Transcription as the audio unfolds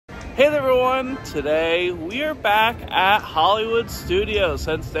Hey there everyone, today we are back at Hollywood Studios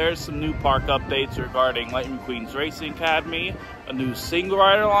since there's some new park updates regarding Lightning McQueen Racing Academy, a new single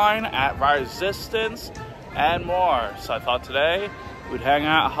rider line at Ride Resistance, and more. So I thought today we'd hang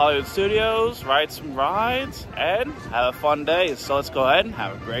out at Hollywood Studios, ride some rides, and have a fun day. So let's go ahead and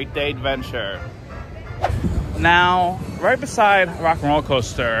have a great day adventure. Now, right beside Rock and Roller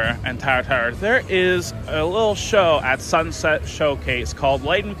Coaster and Tower, there is a little show at Sunset Showcase called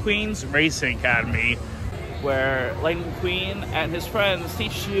Lightning McQueen's Racing Academy, where Lightning McQueen and his friends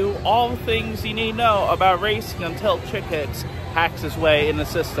teach you all the things you need to know about racing until Chick Hicks hacks his way in the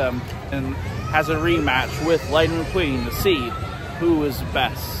system and has a rematch with Lightning McQueen to see who is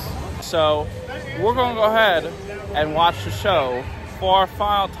best. So, we're going to go ahead and watch the show for our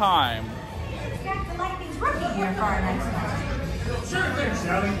final time. Here for our next match. Sure thing,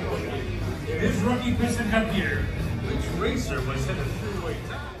 Sally. It is rookie piston up here. Which racer was hit a three-way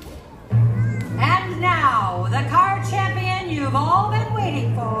tie? And now, the car champion you've all been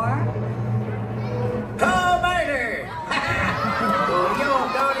waiting for. Co-murder!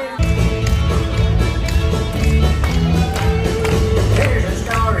 Here's a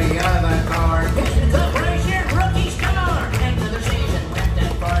story of a car. The racer rookie's car. End of the season went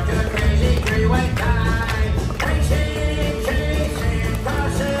that far to a crazy three-way tie.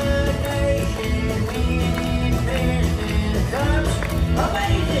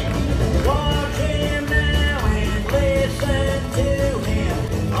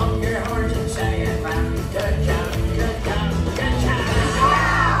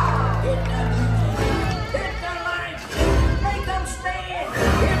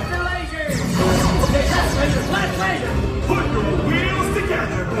 Put your wheels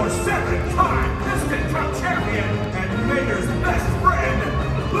together for seven-time Piston Cup champion and Mater's best friend,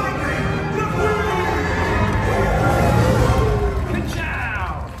 Lightning McQueen! Ka-chow!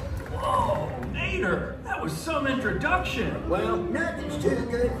 Whoa, Mater, that was some introduction. Well, nothing's too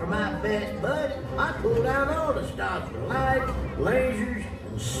good for my best bud. I pulled out all the stops with lights, lasers,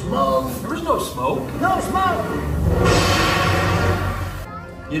 and smoke. There was no smoke. No smoke!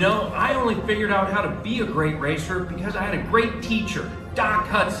 You know, I only figured out how to be a great racer because I had a great teacher, Doc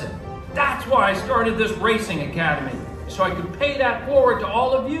Hudson. That's why I started this racing academy, so I could pay that forward to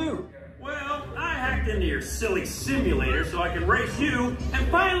all of you. Well, I hacked into your silly simulator so I could race you and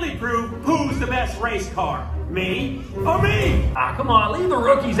finally prove who's the best race car. Me or me? Ah, come on, leave the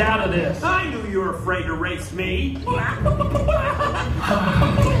rookies out of this. I knew you were afraid to race me. What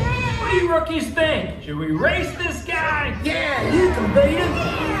do you rookies think? Should we race this guy? Yeah, you can beat him.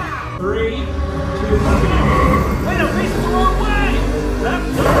 3, 2, 1. Wait, I'm racing the wrong way. Left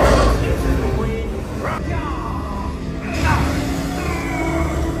turn. This is the queen.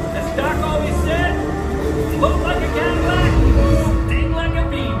 As Doc always said, look like a Cadillac, sting like a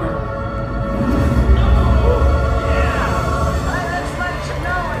Beamer.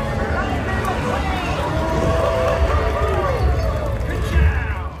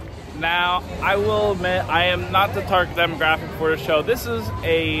 Now, I will admit, I am not the target demographic for the show. This is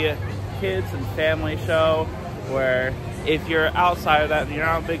a kids and family show where if you're outside of that and you're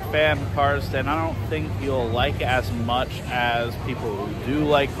not a big fan of cars, then I don't think you'll like it as much as people who do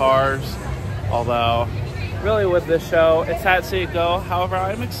like cars. Although, really with this show, it's sad to see it go. However,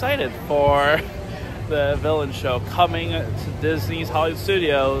 I'm excited for the villain show coming to Disney's Hollywood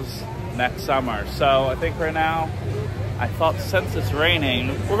Studios next summer. So I think right now, I thought since it's raining,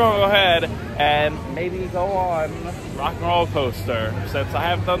 we're going to go ahead and maybe go on Rock and Roller Coaster, since I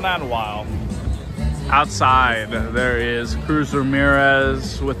haven't done that in a while. Outside, there is Cruz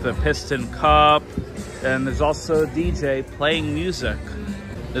Ramirez with the Piston Cup, and there's also a DJ playing music.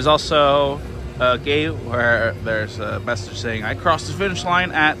 There's also a gate where there's a message saying, I crossed the finish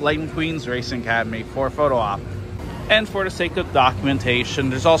line at Lightning McQueen's Racing Academy for a photo op. And for the sake of documentation,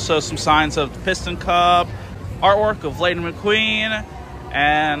 there's also some signs of the Piston Cup, artwork of Lightning McQueen,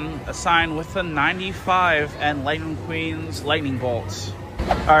 and a sign with the 95 and Lightning McQueen's lightning bolts.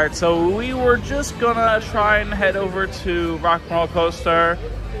 Alright, so we were just gonna try and head over to Rock and Roller Coaster.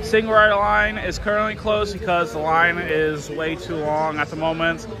 Single rider line is currently closed because the line is way too long at the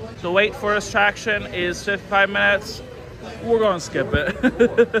moment. The wait for this attraction is 55 minutes. We're gonna skip it.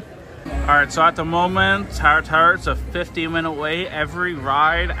 Alright, so at the moment, Tower, it's a 50-minute wait. Every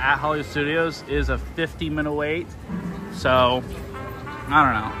ride at Hollywood Studios is a 50-minute wait. So, I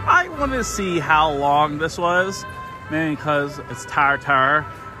don't know. I wanted to see how long this was, mainly because it's Tower,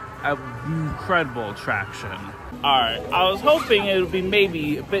 an incredible attraction. Alright, I was hoping it would be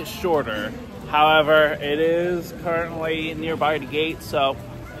maybe a bit shorter. However, it is currently nearby the gate, so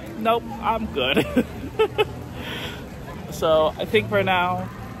nope, I'm good. So I think right now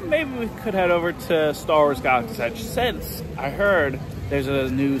maybe we could head over to Star Wars Galaxy's Edge, since I heard there's a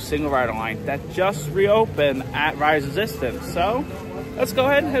new single rider line that just reopened at Rise Resistance. So let's go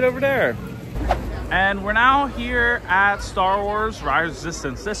ahead and head over there. And we're now here at Star Wars Rise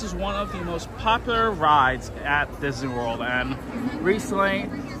Resistance. This is one of the most popular rides at Disney World, and recently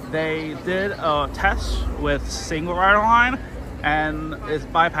they did a test with single rider line and it's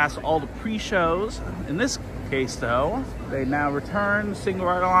bypassed all the pre-shows. In this case though, they now return single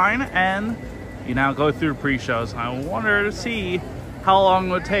rider line and you now go through pre-shows. I wonder to see how long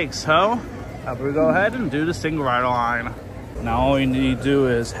it would take, so how about we go ahead and do the single rider line. Now all you need to do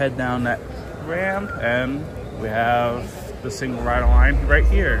is head down that ramp and we have the single rider line right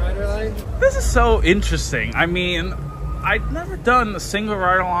here. This is so interesting. I mean, I've never done the single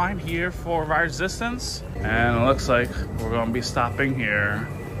rider line here for Rise Resistance, and it looks like we're going to be stopping here.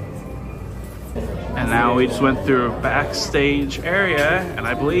 And now we just went through a backstage area, and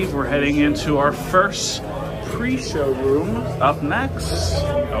I believe we're heading into our first pre-show room up next.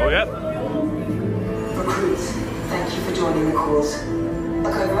 Oh, yep. Recruits, thank you for joining the cause. A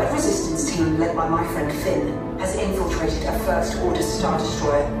covert resistance team led by my friend Finn has infiltrated a First Order Star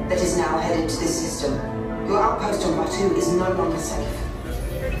Destroyer that is now headed to this system. Your outpost on Batu is no longer safe.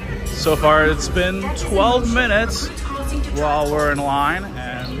 So far it's been 12 minutes while we're in line,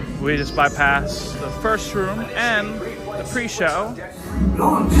 and we just bypassed the first room and the pre-show.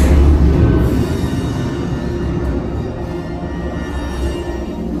 Launch!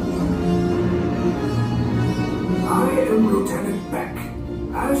 I am Lieutenant Beck.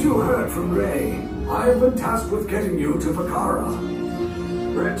 As you heard from Ray, I've been tasked with getting you to Vakara.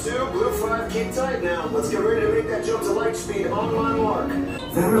 Red 2, Blue 5, keep tight now. Let's get ready to make that jump to light speed on my mark.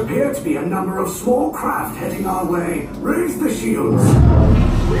 There appear to be a number of small craft heading our way. Raise the shields.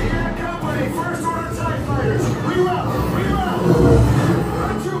 We got company, First Order TIE fighters. Reroute, reroute.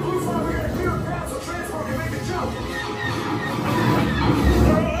 Red 2, Blue 5, we got a clear path so transport can make the jump.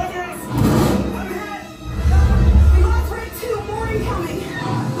 We lost Red 2, more incoming.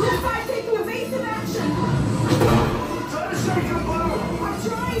 Blue 5 taking evasive action. Try to shake him, Blue. I'm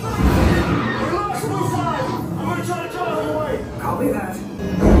trying, but We lost Blue 5. I'm gonna try to draw him away. Copy that.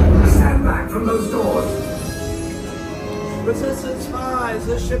 Stand back from those doors. Resistance spies,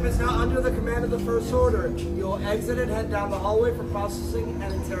 this ship is now under the command of the First Order. You'll exit and head down the hallway for processing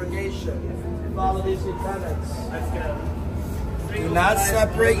and interrogation. Follow these lieutenants. Let's go. Do not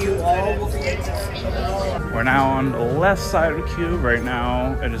separate, you all will be executed. We're now on the left side of the cube right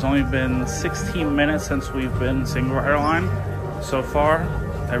now. It has only been 16 minutes since we've been single rider line. So far,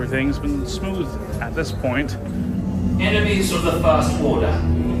 everything's been smooth at this point. Enemies of the First Order,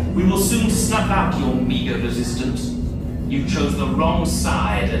 we will soon snuff out your meager resistance. You chose the wrong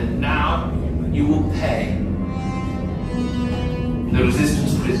side, and now you will pay. The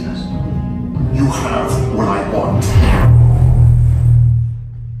resistance prisoners. You have what I want.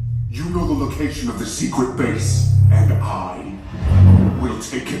 You know the location of the secret base, and I will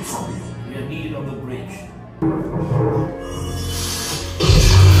take it from you. We are needed on the bridge.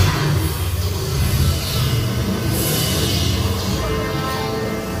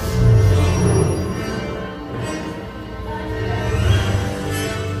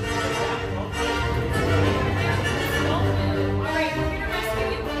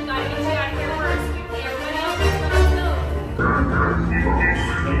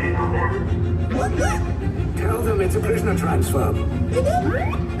 Tell them it's a prisoner transfer.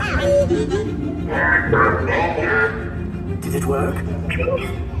 Did it work?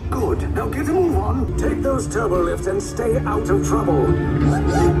 Good. Now get a move on. Take those turbo lifts and stay out of trouble.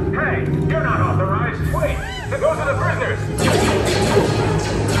 Hey, you're not authorized. Wait, those are the prisoners.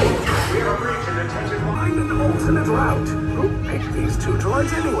 We have a breach in detention. Find an alternate route. Who picked these two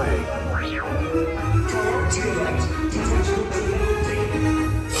droids anyway?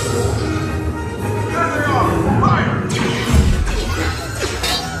 There they are! Fire!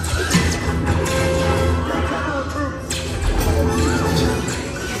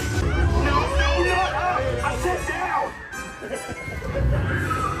 I said down!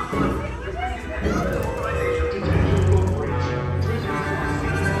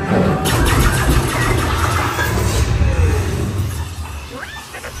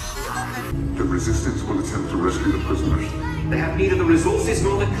 The resistance will attempt to rescue the prisoners. They have neither the resources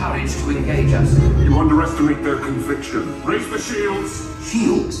nor the courage to engage us. You underestimate their conviction. Raise the shields!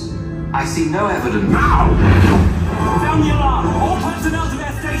 Shields? I see no evidence. Now! Sound the alarm! All personnel to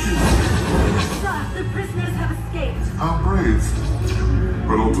their stations! Sir, the prisoners have escaped. How brave,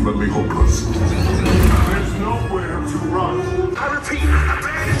 but ultimately hopeless. There's nowhere to run. I repeat,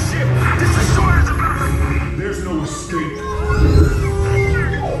 abandon ship! This destroyer's about... There's no escape.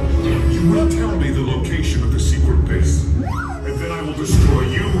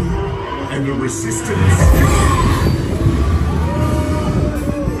 resistance.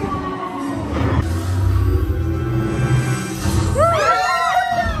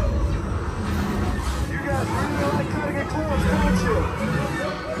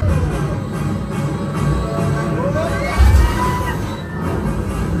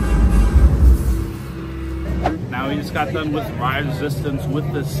 Now we just got done with ride resistance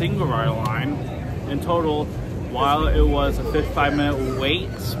with the single rider line. In total, while it was a 55-minute wait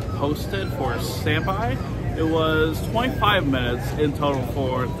posted for standby, it was 25 minutes in total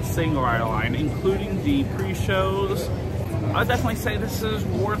for the single rider line, including the pre-shows. I'd definitely say this is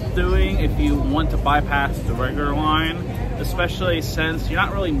worth doing if you want to bypass the regular line, especially since you're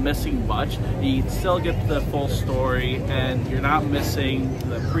not really missing much. You still get the full story and you're not missing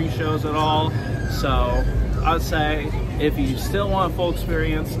the pre-shows at all. So I'd say if you still want a full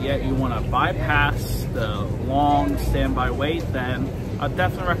experience, yet you want to bypass the long standby wait, then I'd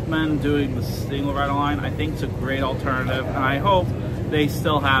definitely recommend doing the single rider line. I think it's a great alternative, and I hope they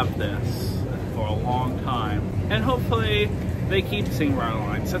still have this for a long time. And hopefully they keep the single rider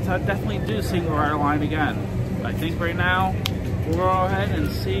line, since I definitely do single rider line again. I think right now we'll go ahead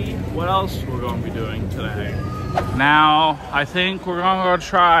and see what else we're going to be doing today. Now I think we're going to go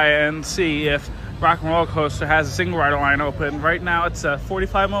try and see if Rock and Roller Coaster has a single rider line open. Right now it's a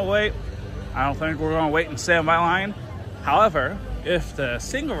 45-minute wait. I don't think we're going to wait and standby line. However, if the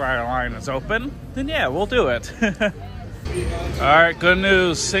single rider line is open, then yeah, we'll do it. Alright, good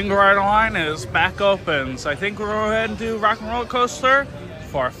news. Single rider line is back open. So I think we'll go ahead and do Rock and Roller Coaster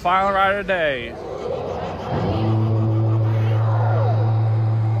for our final ride of the day.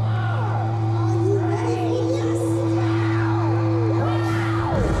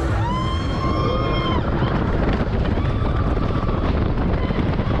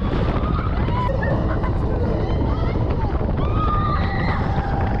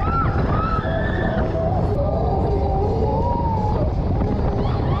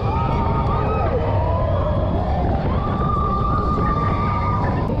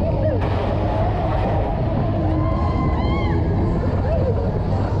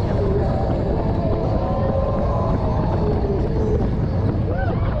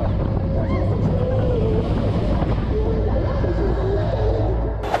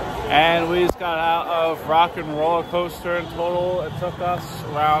 And we just got out of Rock and Roller Coaster. In total, it took us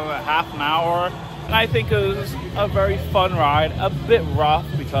around half an hour. And I think it was a very fun ride, a bit rough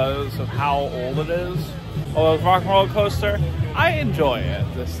because of how old it is. Although Rock and Roller Coaster, I enjoy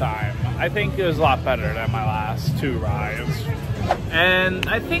it this time. I think it was a lot better than my last two rides. And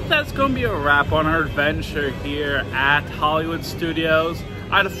I think that's going to be a wrap on our adventure here at Hollywood Studios.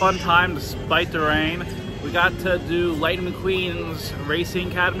 I had a fun time despite the rain. We got to do Lightning McQueen's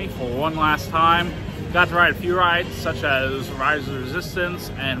Racing Academy for one last time. Got to ride a few rides such as Rise of Resistance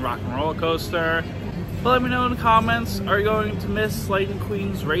and Rock and Roller Coaster. But let me know in the comments, are you going to miss Lightning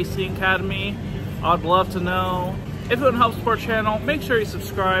McQueen's Racing Academy? I'd love to know. If you want to help support the channel, make sure you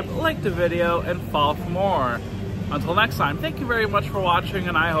subscribe, like the video, and follow for more. Until next time, thank you very much for watching,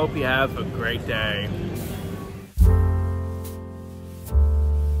 and I hope you have a great day.